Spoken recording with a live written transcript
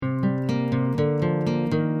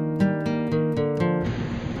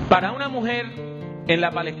Para una mujer en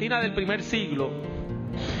la Palestina del primer siglo,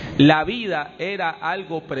 la vida era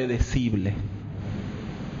algo predecible.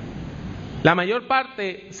 La mayor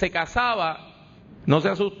parte se casaba, no se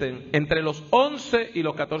asusten, entre los 11 y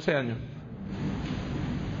los 14 años.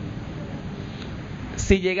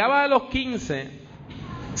 Si llegaba a los 15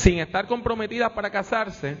 sin estar comprometidas para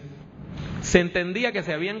casarse, se entendía que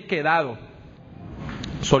se habían quedado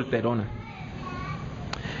solteronas.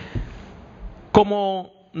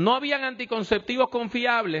 Como no habían anticonceptivos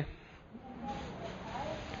confiables,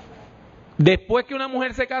 después que una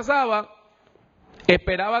mujer se casaba,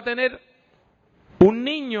 esperaba tener un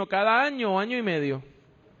niño cada año o año y medio.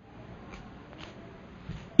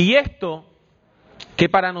 Y esto, que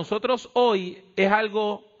para nosotros hoy es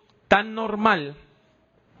algo tan normal,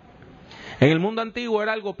 en el mundo antiguo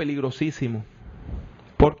era algo peligrosísimo.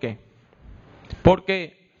 ¿Por qué?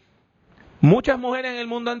 Porque muchas mujeres en el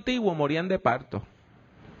mundo antiguo morían de parto.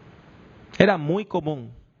 Era muy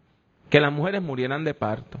común que las mujeres murieran de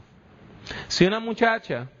parto. Si una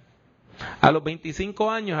muchacha a los 25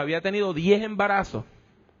 años había tenido 10 embarazos,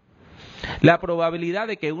 la probabilidad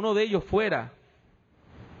de que uno de ellos fuera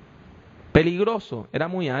peligroso era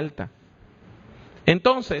muy alta.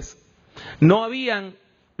 Entonces, no habían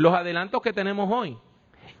los adelantos que tenemos hoy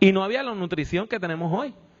y no había la nutrición que tenemos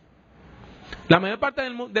hoy. La mayor parte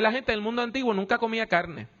de la gente del mundo antiguo nunca comía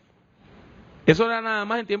carne. Eso era nada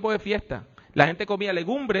más en tiempos de fiesta. La gente comía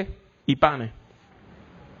legumbres y panes.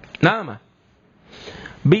 Nada más.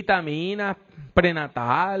 Vitaminas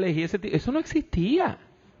prenatales y eso no existía.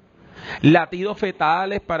 Latidos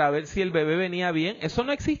fetales para ver si el bebé venía bien, eso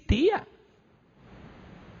no existía.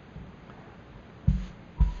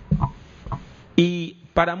 Y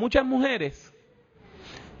para muchas mujeres,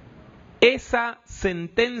 esa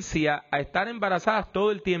sentencia a estar embarazadas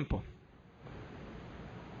todo el tiempo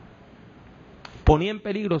ponía en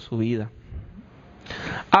peligro su vida.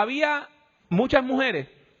 Había muchas mujeres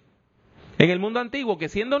en el mundo antiguo que,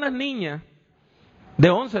 siendo unas niñas de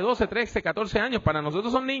 11, 12, 13, 14 años, para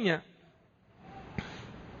nosotros son niñas,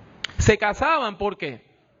 se casaban. ¿Por qué?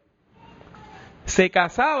 Se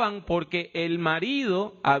casaban porque el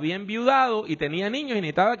marido había enviudado y tenía niños y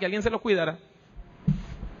necesitaba que alguien se los cuidara.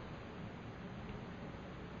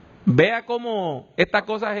 Vea cómo estas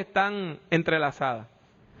cosas están entrelazadas.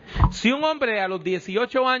 Si un hombre a los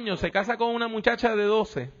 18 años se casa con una muchacha de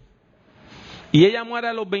 12 y ella muere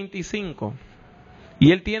a los 25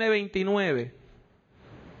 y él tiene 29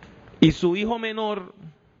 y su hijo menor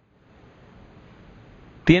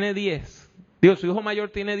tiene 10, su hijo mayor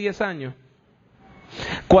tiene 10 años,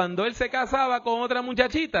 cuando él se casaba con otra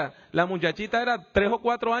muchachita, la muchachita era 3 o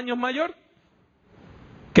 4 años mayor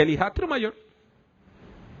que el hijastro mayor.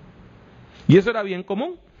 Y eso era bien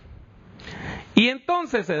común. Y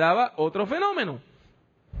entonces se daba otro fenómeno,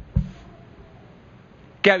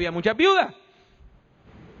 que había muchas viudas,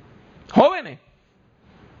 jóvenes.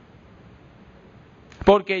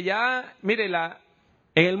 Porque ya, mire,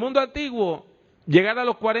 en el mundo antiguo, llegar a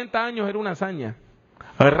los 40 años era una hazaña.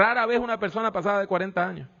 Rara vez una persona pasaba de 40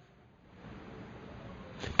 años.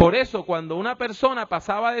 Por eso, cuando una persona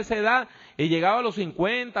pasaba de esa edad y llegaba a los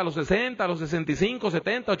 50, a los 60, a los 65,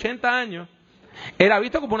 70, 80 años, era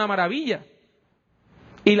visto como una maravilla.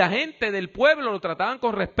 Y la gente del pueblo lo trataban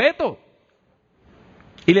con respeto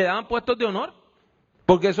y le daban puestos de honor,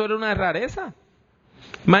 porque eso era una rareza.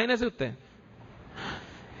 Imagínese usted,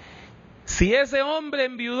 si ese hombre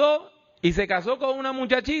enviudó y se casó con una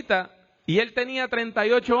muchachita y él tenía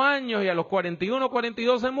 38 años y a los 41,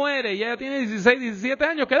 42 se muere y ella tiene 16, 17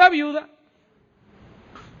 años, queda viuda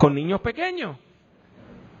con niños pequeños.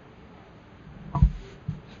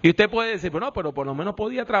 Y usted puede decir, bueno, pero por lo menos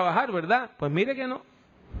podía trabajar, ¿verdad? Pues mire que no.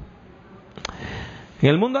 En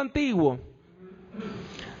el mundo antiguo,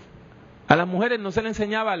 a las mujeres no se les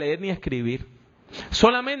enseñaba a leer ni a escribir.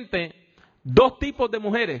 Solamente 2 tipos de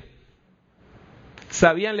mujeres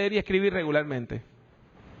sabían leer y escribir regularmente.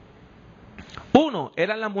 Uno,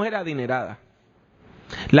 eran las mujeres adineradas.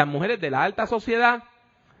 Las mujeres de la alta sociedad,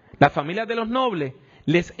 las familias de los nobles,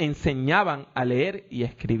 les enseñaban a leer y a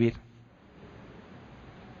escribir.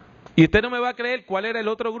 Y usted no me va a creer cuál era el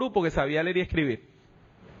otro grupo que sabía leer y escribir.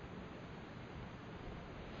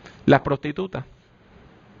 Las prostitutas.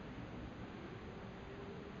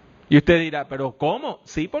 Y usted dirá, ¿pero cómo?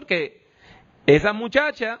 Sí, porque esas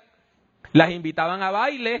muchachas las invitaban a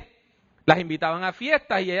bailes, las invitaban a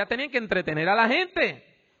fiestas y ellas tenían que entretener a la gente.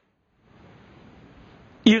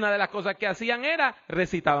 Y una de las cosas que hacían era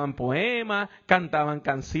recitaban poemas, cantaban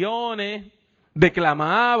canciones,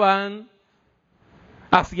 declamaban,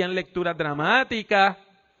 hacían lecturas dramáticas.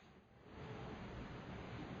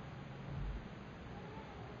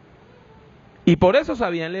 Y por eso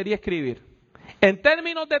sabían leer y escribir. En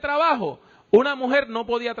términos de trabajo, una mujer no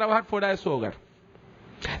podía trabajar fuera de su hogar.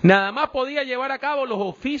 Nada más podía llevar a cabo los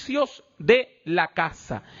oficios de la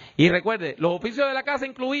casa. Y recuerde, los oficios de la casa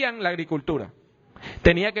incluían la agricultura.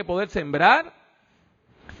 Tenía que poder sembrar,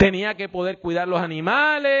 tenía que poder cuidar los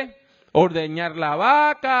animales, ordeñar la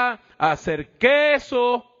vaca, hacer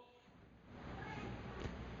queso,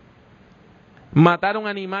 matar un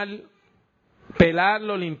animal,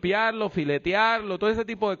 pelarlo, limpiarlo, filetearlo, todo ese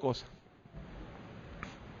tipo de cosas.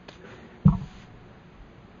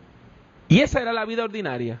 Y esa era la vida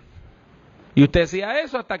ordinaria. Y usted hacía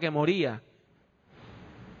eso hasta que moría.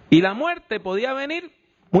 Y la muerte podía venir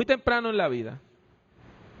muy temprano en la vida.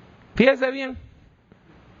 Fíjese bien.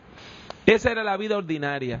 Esa era la vida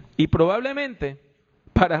ordinaria. Y probablemente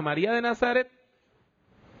para María de Nazaret,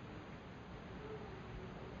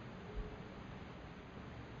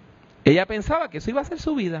 ella pensaba que eso iba a ser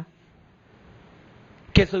su vida.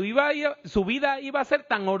 Que su vida iba a ser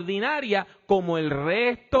tan ordinaria como el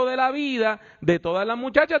resto de la vida de todas las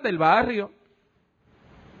muchachas del barrio.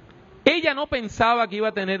 Ella no pensaba que iba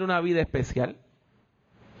a tener una vida especial.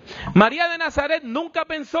 María de Nazaret nunca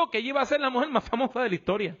pensó que ella iba a ser la mujer más famosa de la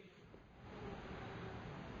historia.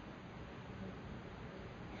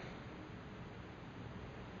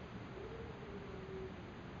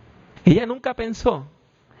 Ella nunca pensó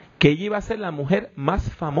que ella iba a ser la mujer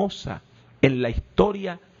más famosa en la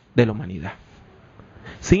historia de la humanidad.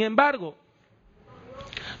 Sin embargo,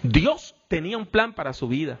 Dios tenía un plan para su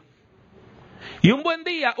vida. Y un buen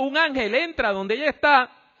día, un ángel entra donde ella está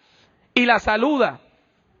y la saluda.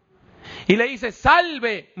 Y le dice,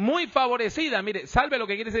 salve, muy favorecida. Mire, salve lo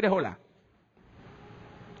que quiere decir es hola.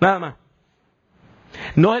 Nada más.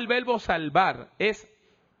 No es el verbo salvar, es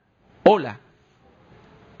hola.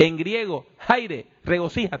 En griego, jaire,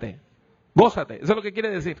 regocíjate, gózate. Eso es lo que quiere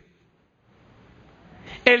decir.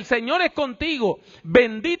 El Señor es contigo,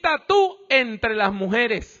 bendita tú entre las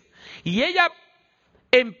mujeres. Y ella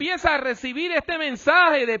empieza a recibir este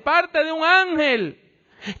mensaje de parte de un ángel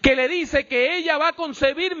que le dice que ella va a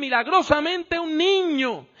concebir milagrosamente un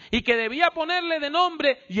niño y que debía ponerle de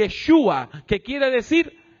nombre Yeshua, que quiere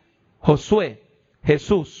decir Josué,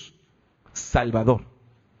 Jesús, Salvador.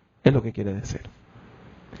 Es lo que quiere decir.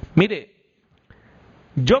 Mire,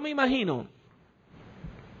 yo me imagino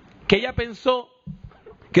que ella pensó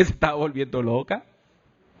que se estaba volviendo loca.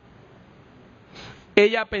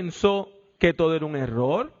 Ella pensó que todo era un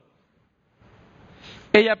error.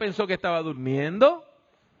 Ella pensó que estaba durmiendo.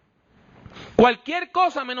 Cualquier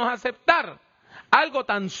cosa menos aceptar algo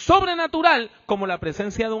tan sobrenatural como la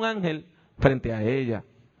presencia de un ángel frente a ella.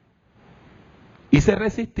 Y se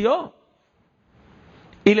resistió.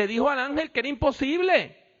 Y le dijo al ángel que era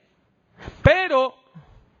imposible. Pero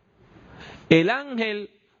el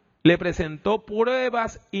ángel le presentó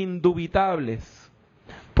pruebas indubitables,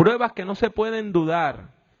 pruebas que no se pueden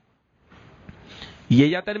dudar. Y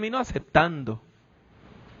ella terminó aceptando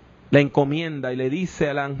la encomienda y le dice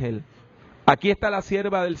al ángel, aquí está la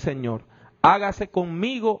sierva del Señor, hágase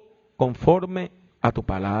conmigo conforme a tu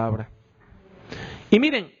palabra. Y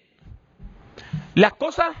miren, las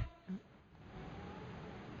cosas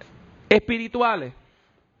espirituales,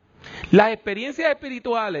 las experiencias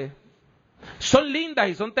espirituales son lindas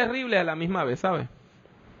y son terribles a la misma vez, ¿sabes?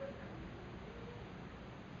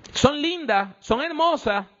 Son lindas, son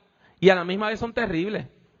hermosas y a la misma vez son terribles.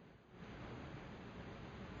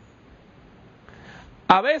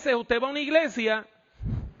 A veces usted va a una iglesia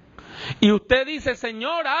y usted dice,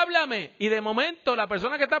 Señor, háblame. Y de momento la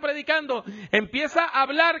persona que está predicando empieza a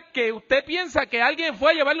hablar que usted piensa que alguien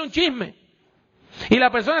fue a llevarle un chisme. Y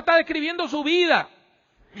la persona está describiendo su vida.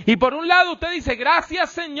 Y por un lado usted dice, gracias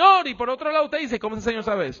Señor. Y por otro lado usted dice, ¿cómo ese Señor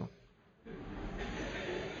sabe eso?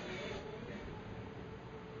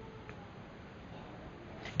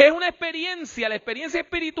 Es una experiencia, la experiencia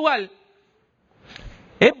espiritual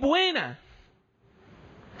es buena.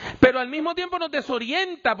 Pero al mismo tiempo nos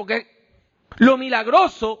desorienta porque lo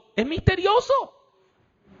milagroso es misterioso.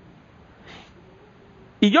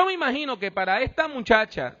 Y yo me imagino que para esta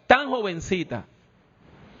muchacha tan jovencita,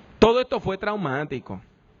 todo esto fue traumático.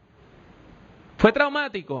 Fue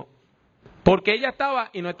traumático porque ella estaba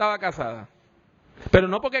y no estaba casada. Pero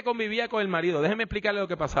no porque convivía con el marido. Déjeme explicarle lo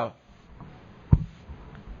que pasaba.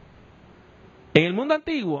 En el mundo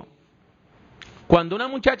antiguo, cuando una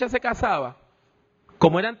muchacha se casaba,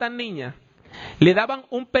 como eran tan niñas, le daban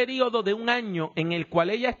un periodo de 1 año en el cual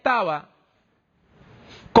ella estaba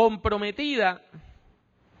comprometida,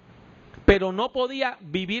 pero no podía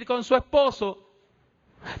vivir con su esposo,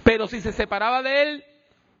 pero si se separaba de él,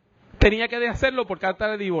 tenía que hacerlo por carta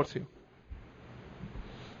de divorcio.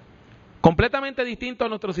 Completamente distinto a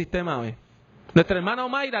nuestro sistema hoy. Nuestra hermana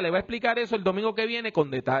Omaira le va a explicar eso el domingo que viene con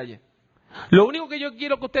detalle. Lo único que yo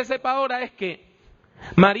quiero que usted sepa ahora es que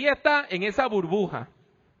María está en esa burbuja,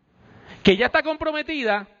 que ya está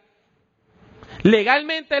comprometida,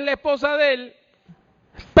 legalmente es la esposa de él,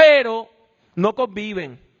 pero no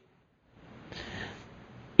conviven.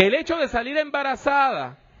 El hecho de salir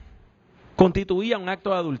embarazada constituía un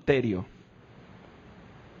acto de adulterio.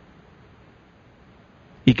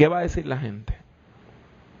 ¿Y qué va a decir la gente?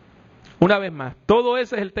 Una vez más, todo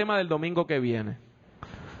ese es el tema del domingo que viene.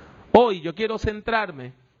 Hoy yo quiero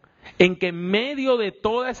centrarme en que en medio de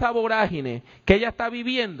toda esa vorágine que ella está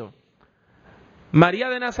viviendo, María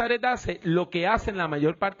de Nazaret hace lo que hacen la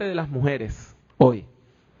mayor parte de las mujeres hoy.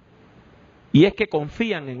 Y es que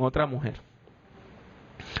confían en otra mujer.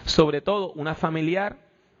 Sobre todo una familiar,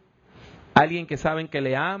 alguien que saben que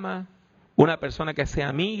le ama, una persona que sea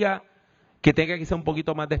amiga, que tenga quizá un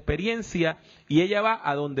poquito más de experiencia, y ella va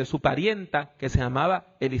a donde su parienta, que se llamaba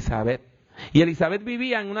Elizabeth. Y Elizabeth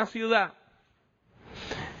vivía en una ciudad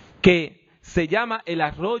que se llama el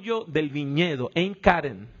Arroyo del Viñedo, en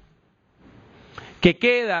Karen, que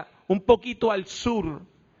queda un poquito al sur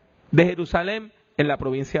de Jerusalén, en la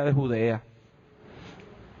provincia de Judea.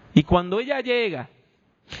 Y cuando ella llega,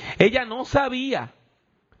 ella no sabía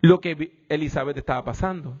lo que Elizabeth estaba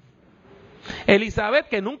pasando. Elizabeth,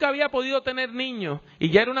 que nunca había podido tener niños y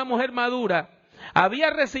ya era una mujer madura, había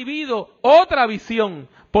recibido otra visión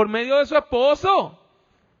por medio de su esposo.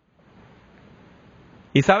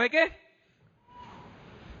 ¿Y sabe qué?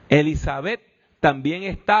 Elizabeth también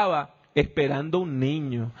estaba esperando un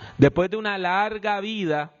niño después de una larga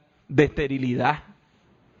vida de esterilidad.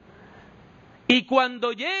 Y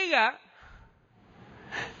cuando llega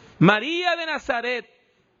María de Nazaret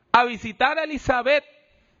a visitar a Elizabeth,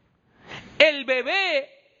 el bebé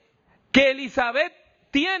que Elizabeth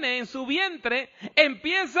tiene en su vientre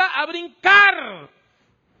empieza a brincar.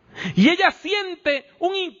 Y ella siente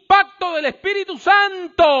un impacto del Espíritu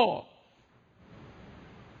Santo.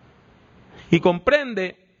 Y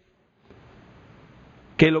comprende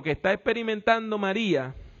que lo que está experimentando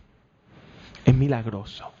María es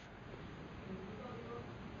milagroso.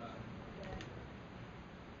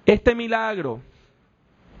 Este milagro,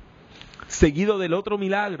 seguido del otro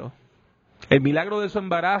milagro, el milagro de su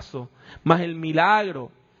embarazo, más el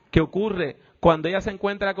milagro que ocurre cuando ella se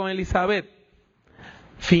encuentra con Elizabeth,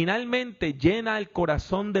 finalmente llena el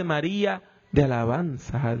corazón de María de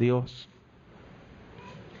alabanzas a Dios.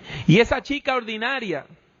 Y esa chica ordinaria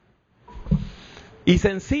y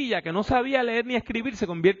sencilla, que no sabía leer ni escribir, se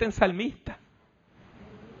convierte en salmista.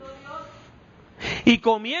 Y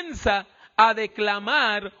comienza a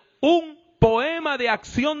declamar un poema de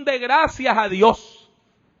acción de gracias a Dios.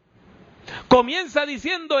 Comienza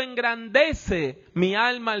diciendo: engrandece mi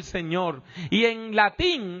alma al Señor. Y en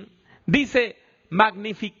latín dice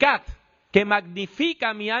magnificat, que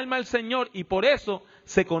magnifica mi alma al Señor, y por eso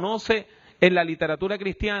se conoce en la literatura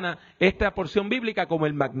cristiana esta porción bíblica como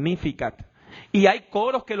el Magnificat. Y hay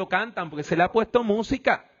coros que lo cantan porque se le ha puesto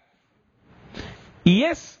música. Y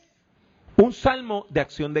es un salmo de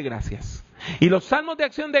acción de gracias. Y los salmos de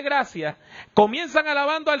acción de gracias comienzan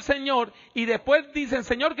alabando al Señor y después dicen: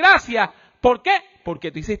 Señor, gracias. ¿Por qué?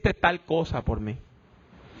 Porque tú hiciste tal cosa por mí.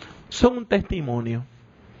 Son un testimonio.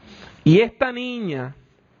 Y esta niña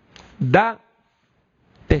da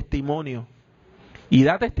testimonio. Y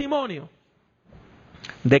da testimonio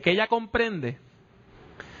de que ella comprende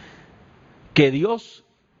que Dios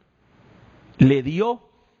le dio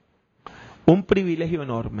un privilegio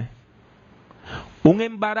enorme. Un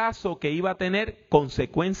embarazo que iba a tener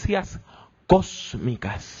consecuencias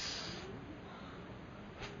cósmicas.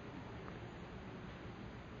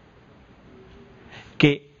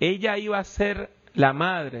 Que ella iba a ser la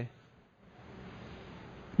madre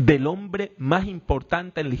del hombre más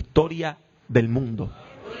importante en la historia del mundo.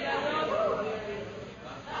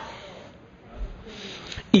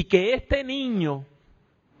 Y que este niño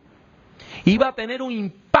iba a tener un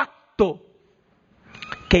impacto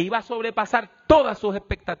que iba a sobrepasar todas sus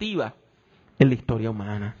expectativas en la historia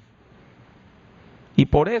humana. Y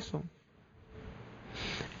por eso,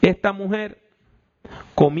 esta mujer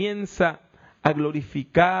comienza a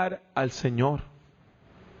glorificar al Señor.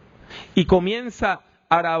 Y comienza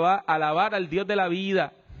a alabar al Dios de la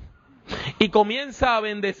vida. Y comienza a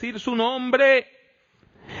bendecir su nombre,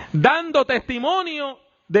 dando testimonio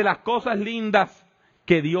de las cosas lindas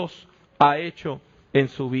que Dios ha hecho en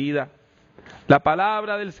su vida. La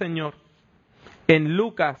palabra del Señor en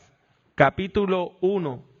Lucas capítulo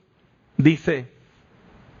 1 dice,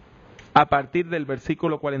 a partir del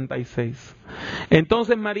versículo 46.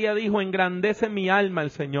 Entonces María dijo: engrandece mi alma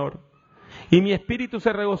al Señor, Y mi espíritu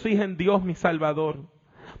se regocija en Dios mi Salvador,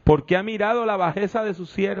 porque ha mirado la bajeza de su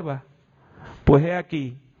sierva. Pues he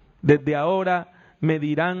aquí, desde ahora me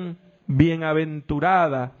dirán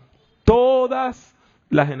bienaventurada todas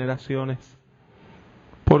las generaciones,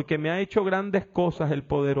 porque me ha hecho grandes cosas el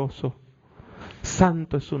poderoso.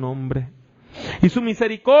 Santo es su nombre. Y su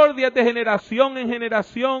misericordia es de generación en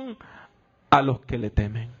generación a los que le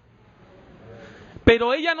temen.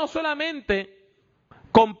 Pero ella no solamente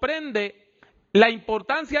comprende la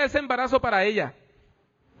importancia de ese embarazo para ella.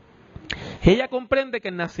 Ella comprende que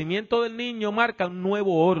el nacimiento del niño marca un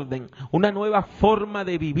nuevo orden, una nueva forma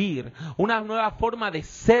de vivir, una nueva forma de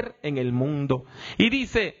ser en el mundo. Y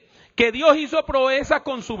dice que Dios hizo proezas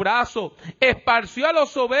con su brazo, esparció a los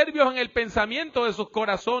soberbios en el pensamiento de sus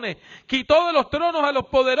corazones, quitó de los tronos a los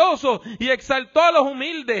poderosos y exaltó a los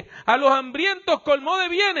humildes, a los hambrientos colmó de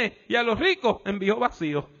bienes y a los ricos envió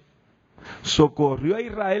vacíos. Socorrió a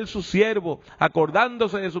Israel su siervo,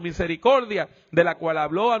 acordándose de su misericordia, de la cual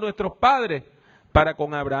habló a nuestros padres, para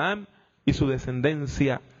con Abraham y su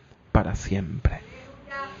descendencia para siempre.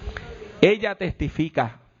 Ella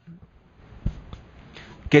testifica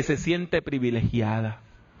que se siente privilegiada.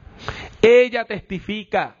 Ella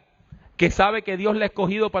testifica que sabe que Dios la ha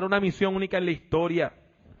escogido para una misión única en la historia.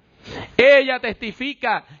 Ella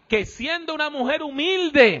testifica que siendo una mujer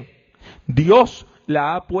humilde, Dios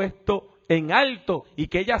la ha puesto en alto y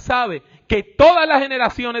que ella sabe que todas las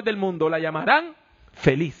generaciones del mundo la llamarán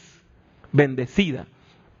feliz, bendecida,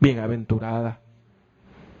 bienaventurada.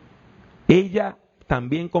 Ella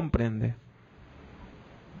también comprende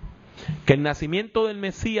que el nacimiento del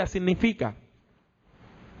Mesías significa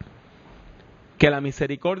que la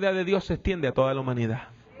misericordia de Dios se extiende a toda la humanidad.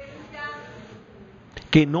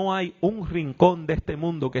 Que no hay un rincón de este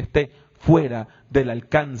mundo que esté fuera del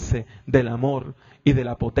alcance del amor y de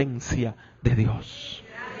la potencia de Dios.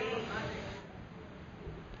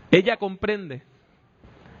 Ella comprende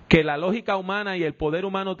que la lógica humana y el poder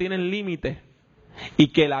humano tienen límites y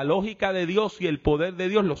que la lógica de Dios y el poder de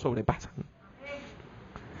Dios lo sobrepasan.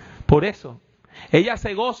 Por eso, ella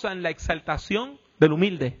se goza en la exaltación del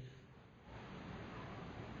humilde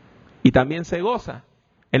y también se goza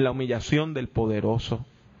en la humillación del poderoso.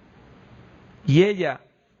 Y ella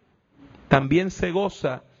también se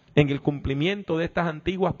goza en el cumplimiento de estas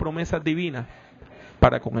antiguas promesas divinas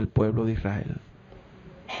para con el pueblo de Israel.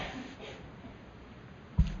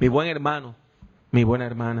 Mi buen hermano, mi buena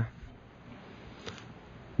hermana,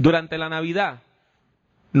 durante la Navidad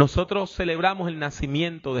nosotros celebramos el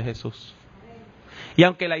nacimiento de Jesús. Y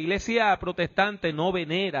aunque la iglesia protestante no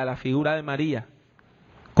venera la figura de María,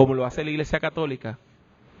 como lo hace la iglesia católica,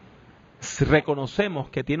 reconocemos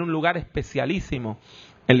que tiene un lugar especialísimo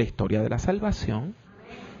en la historia de la salvación.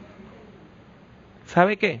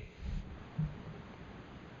 ¿Sabe qué?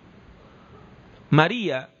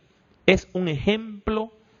 María es un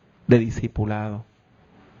ejemplo de discipulado.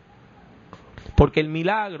 Porque el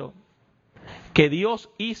milagro que Dios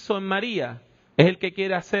hizo en María es el que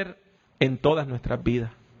quiere hacer en todas nuestras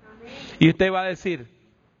vidas. Y usted va a decir,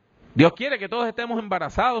 ¿Dios quiere que todos estemos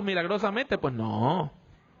embarazados milagrosamente? Pues no.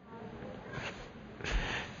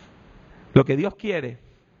 Lo que Dios quiere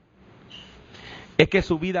es que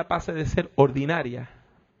su vida pase de ser ordinaria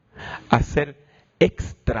a ser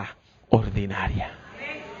extraordinaria.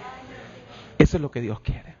 Eso es lo que Dios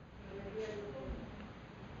quiere.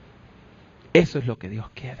 Eso es lo que Dios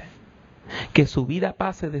quiere. Que su vida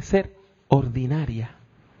pase de ser ordinaria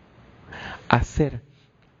a ser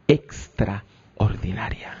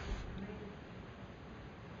extraordinaria.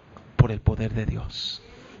 Por el poder de Dios.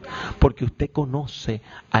 Porque usted conoce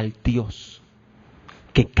al Dios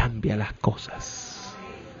que cambia las cosas.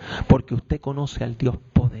 Porque usted conoce al Dios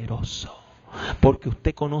poderoso. Porque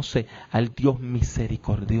usted conoce al Dios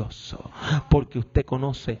misericordioso. Porque usted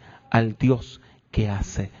conoce al Dios que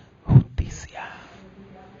hace justicia.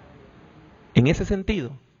 En ese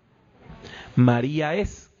sentido, María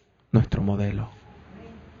es nuestro modelo.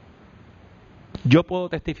 Yo puedo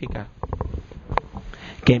testificar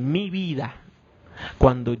que en mi vida,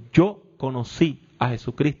 cuando yo conocí a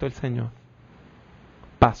Jesucristo el Señor,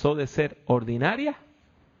 pasó de ser ordinaria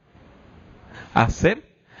a ser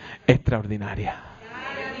extraordinaria.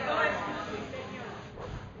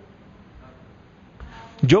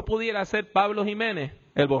 Yo pudiera ser Pablo Jiménez,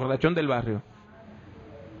 el borrachón del barrio.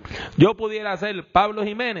 Yo pudiera ser Pablo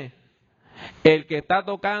Jiménez, el que está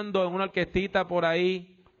tocando en una orquestita por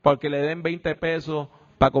ahí porque le den 20 pesos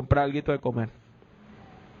para comprar algo de comer.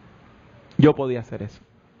 Yo podía hacer eso.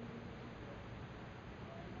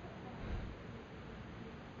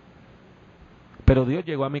 Pero Dios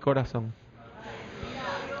llegó a mi corazón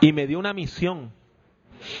y me dio una misión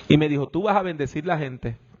Y me dijo, tú vas a bendecir la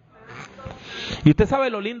gente. Y usted sabe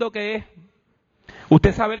lo lindo que es.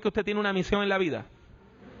 Usted sabe que usted tiene una misión en la vida.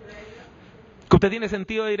 Que usted tiene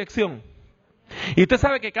sentido de dirección. Y usted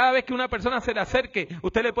sabe que cada vez que una persona se le acerque,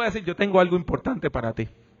 usted le puede decir, yo tengo algo importante para ti.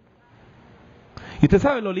 Y usted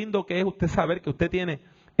sabe lo lindo que es usted saber que usted tiene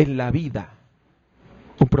en la vida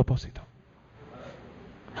un propósito.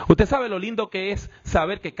 Usted sabe lo lindo que es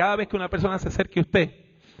saber que cada vez que una persona se acerque a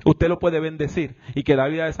usted, usted lo puede bendecir y que la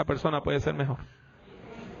vida de esa persona puede ser mejor.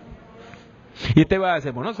 Y usted va a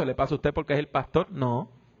decir, bueno, eso le pasa a usted porque es el pastor. No,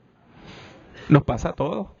 nos pasa a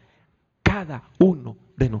todos. Cada uno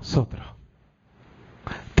de nosotros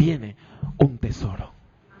tiene un tesoro.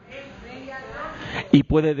 Y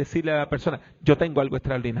puede decirle a la persona, yo tengo algo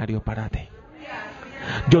extraordinario para ti.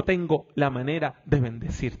 Yo tengo la manera de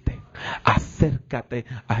bendecirte. Acércate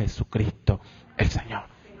a Jesucristo, el Señor.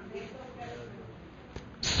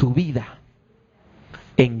 Su vida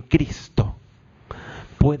en Cristo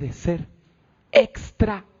puede ser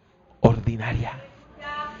extraordinaria.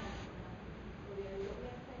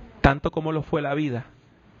 Tanto como lo fue la vida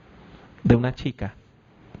de una chica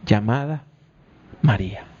llamada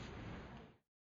María.